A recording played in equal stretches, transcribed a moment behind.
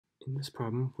In this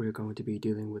problem, we're going to be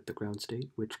dealing with the ground state,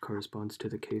 which corresponds to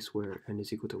the case where n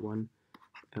is equal to 1,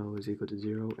 L is equal to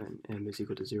 0, and m is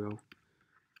equal to 0.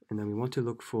 And then we want to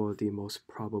look for the most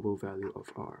probable value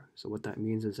of r. So what that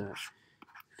means is that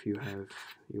if you have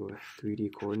your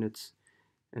 3D coordinates,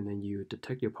 and then you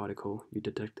detect your particle, you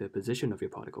detect the position of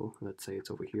your particle, let's say it's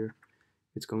over here,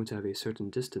 it's going to have a certain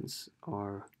distance,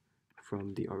 r,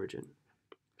 from the origin.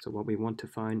 So what we want to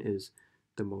find is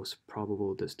the most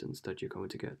probable distance that you're going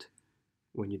to get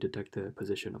when you detect the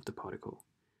position of the particle.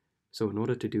 So in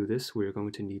order to do this, we're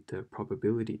going to need the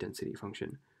probability density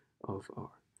function of r.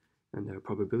 And the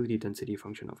probability density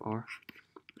function of r,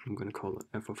 I'm going to call it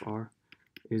f of r,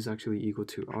 is actually equal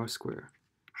to r squared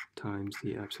times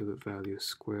the absolute value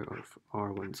square of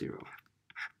r10.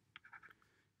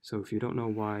 So if you don't know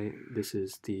why this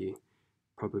is the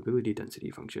probability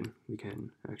density function, we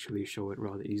can actually show it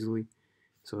rather easily.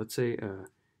 So let's say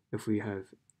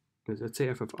let's say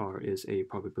f of r is a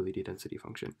probability density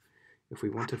function. If we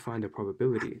want to find the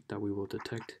probability that we will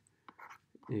detect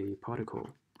a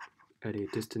particle at a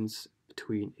distance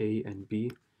between a and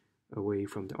b away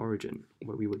from the origin,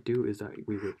 what we would do is that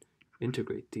we would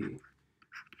integrate the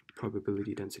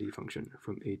probability density function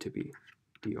from a to b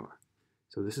dr.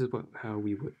 So this is how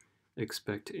we would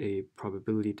expect a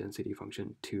probability density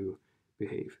function to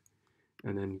behave.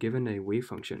 And then given a wave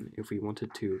function, if we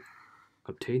wanted to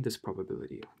obtain this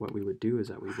probability, what we would do is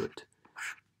that we would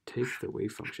take the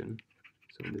wave function,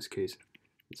 so in this case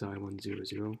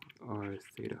xi100 r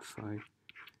theta phi,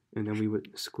 and then we would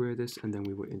square this, and then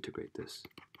we would integrate this.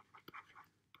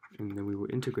 And then we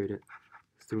would integrate it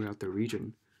throughout the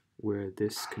region where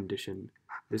this condition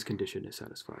is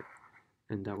satisfied.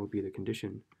 And that will be the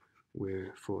condition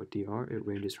where for dr it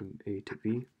ranges from a to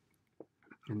b,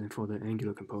 and then for the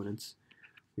angular components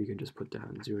we can just put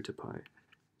down 0 to pi,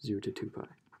 0 to 2 pi.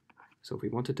 So if we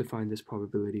wanted to find this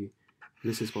probability,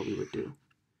 this is what we would do.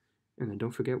 And then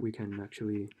don't forget, we can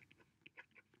actually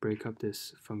break up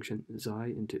this function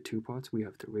xi into two parts. We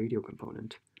have the radial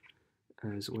component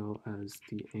as well as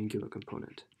the angular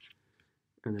component.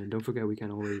 And then don't forget, we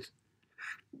can always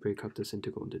break up this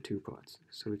integral into two parts.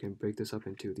 So we can break this up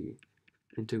into the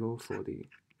integral for the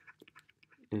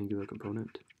angular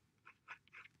component.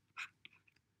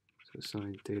 So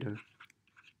sine theta,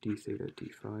 d theta,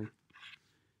 d phi,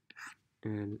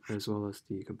 and as well as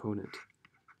the component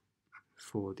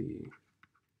for the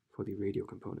radial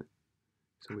component.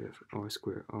 So we have r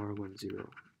squared r10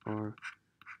 r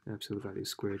absolute value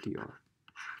squared dr.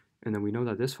 And then we know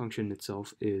that this function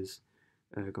itself is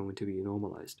going to be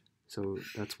normalized. So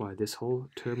that's why this whole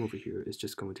term over here is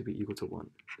just going to be equal to 1.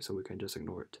 So we can just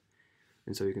ignore it.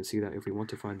 And so you can see that if we want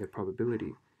to find the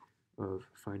probability of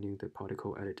finding the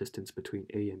particle at a distance between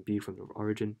a and b from the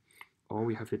origin, all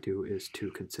we have to do is to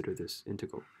consider this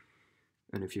integral.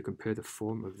 And if you compare the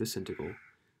form of this integral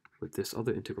with this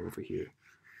other integral over here,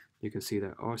 you can see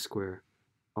that r squared,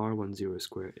 r10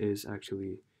 squared, is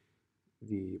actually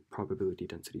the probability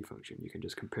density function. You can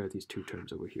just compare these two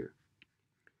terms over here.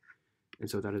 And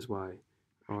so that is why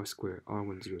r squared,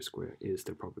 r10 squared is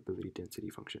the probability density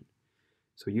function.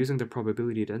 So using the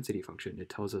probability density function, it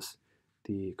tells us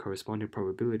the corresponding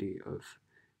probability of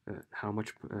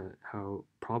how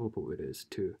probable it is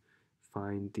to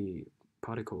find the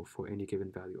particle for any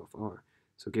given value of r.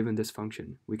 So given this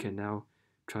function, we can now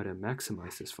try to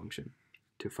maximize this function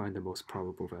to find the most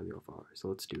probable value of r. So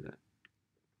let's do that.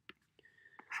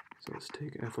 So let's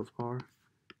take f of r,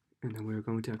 and then we're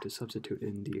going to have to substitute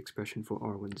in the expression for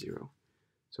r10.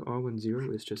 So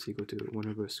r10 is just equal to 1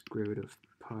 over square root of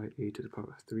pi a to the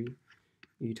power of 3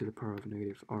 e to the power of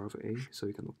negative r over a. So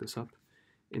you can look this up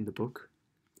in the book,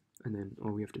 and then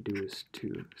all we have to do is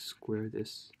to square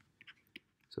this.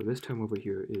 So this term over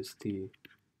here is the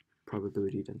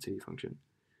probability density function.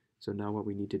 So now what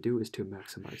we need to do is to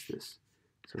maximize this.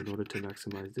 So in order to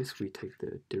maximize this, we take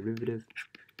the derivative,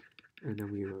 and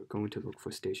then we are going to look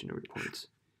for stationary points.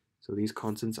 So these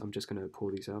constants, I'm just going to pull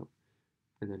these out.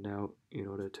 And then now, in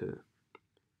order to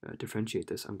differentiate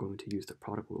this, I'm going to use the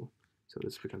product rule. So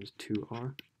this becomes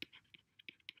 2r.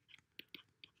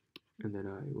 And then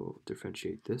I will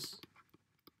differentiate this.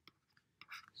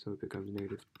 So it becomes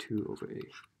negative 2 over a.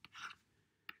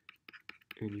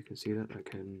 And you can see that I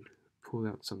can pull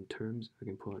out some terms. I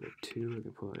can pull out a 2, I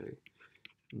can pull out a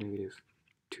negative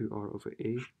 2r over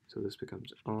a. So this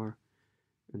becomes r,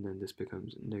 and then this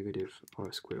becomes negative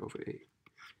r squared over a.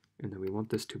 And then we want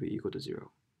this to be equal to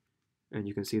 0. And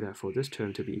you can see that for this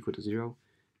term to be equal to 0,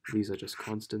 these are just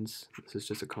constants. This is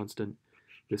just a constant.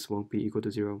 This won't be equal to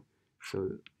 0.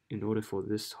 So in order for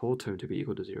this whole term to be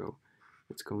equal to 0,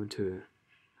 it's going to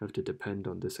have to depend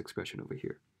on this expression over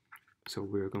here. So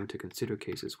we're going to consider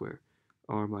cases where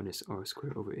r minus r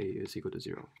squared over a is equal to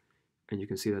 0. And you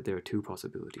can see that there are two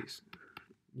possibilities.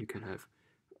 You can have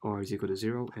r is equal to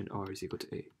 0 and r is equal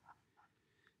to a.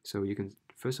 So you can,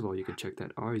 first of all, you can check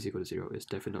that r is equal to 0 is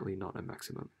definitely not a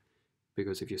maximum,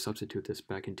 because if you substitute this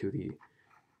back into the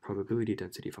probability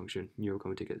density function, you're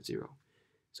going to get 0.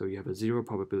 So you have a 0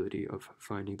 probability of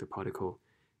finding the particle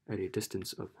at a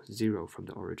distance of 0 from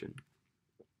the origin.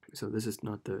 So this is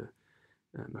not the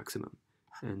maximum.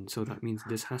 And so that means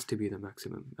this has to be the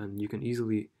maximum. And you can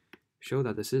easily show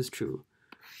that this is true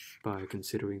by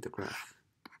considering the graph.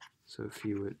 So if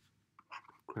you would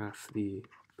graph the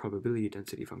probability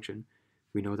density function,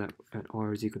 we know that at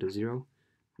r is equal to 0,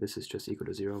 this is just equal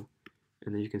to 0.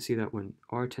 And then you can see that when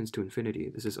r tends to infinity,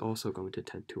 this is also going to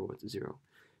tend towards 0.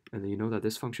 And then you know that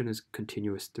this function is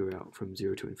continuous throughout from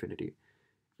 0 to infinity.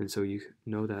 And so you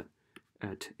know that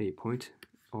at a point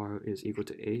r is equal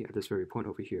to a, at this very point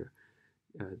over here,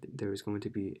 there is going to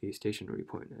be a stationary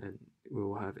point, and we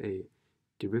will have a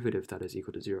derivative that is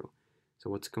equal to 0. So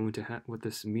what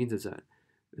this means is that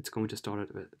it's going to start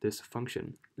at this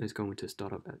function is going to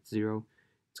start up at 0.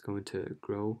 It's going to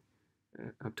grow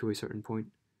up to a certain point,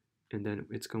 and then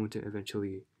it's going to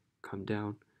eventually come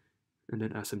down and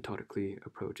then asymptotically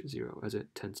approach 0 as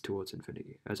it tends towards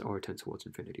infinity, as r tends towards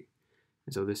infinity.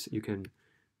 And so this, you can,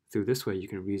 through this way, you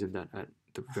can reason that at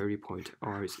the very point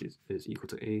r is equal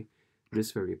to a,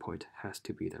 this very point has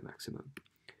to be the maximum.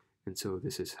 And so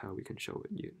this is how we can show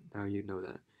it. Now you know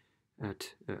that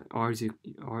at r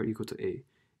equal to a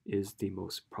is the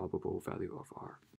most probable value of r.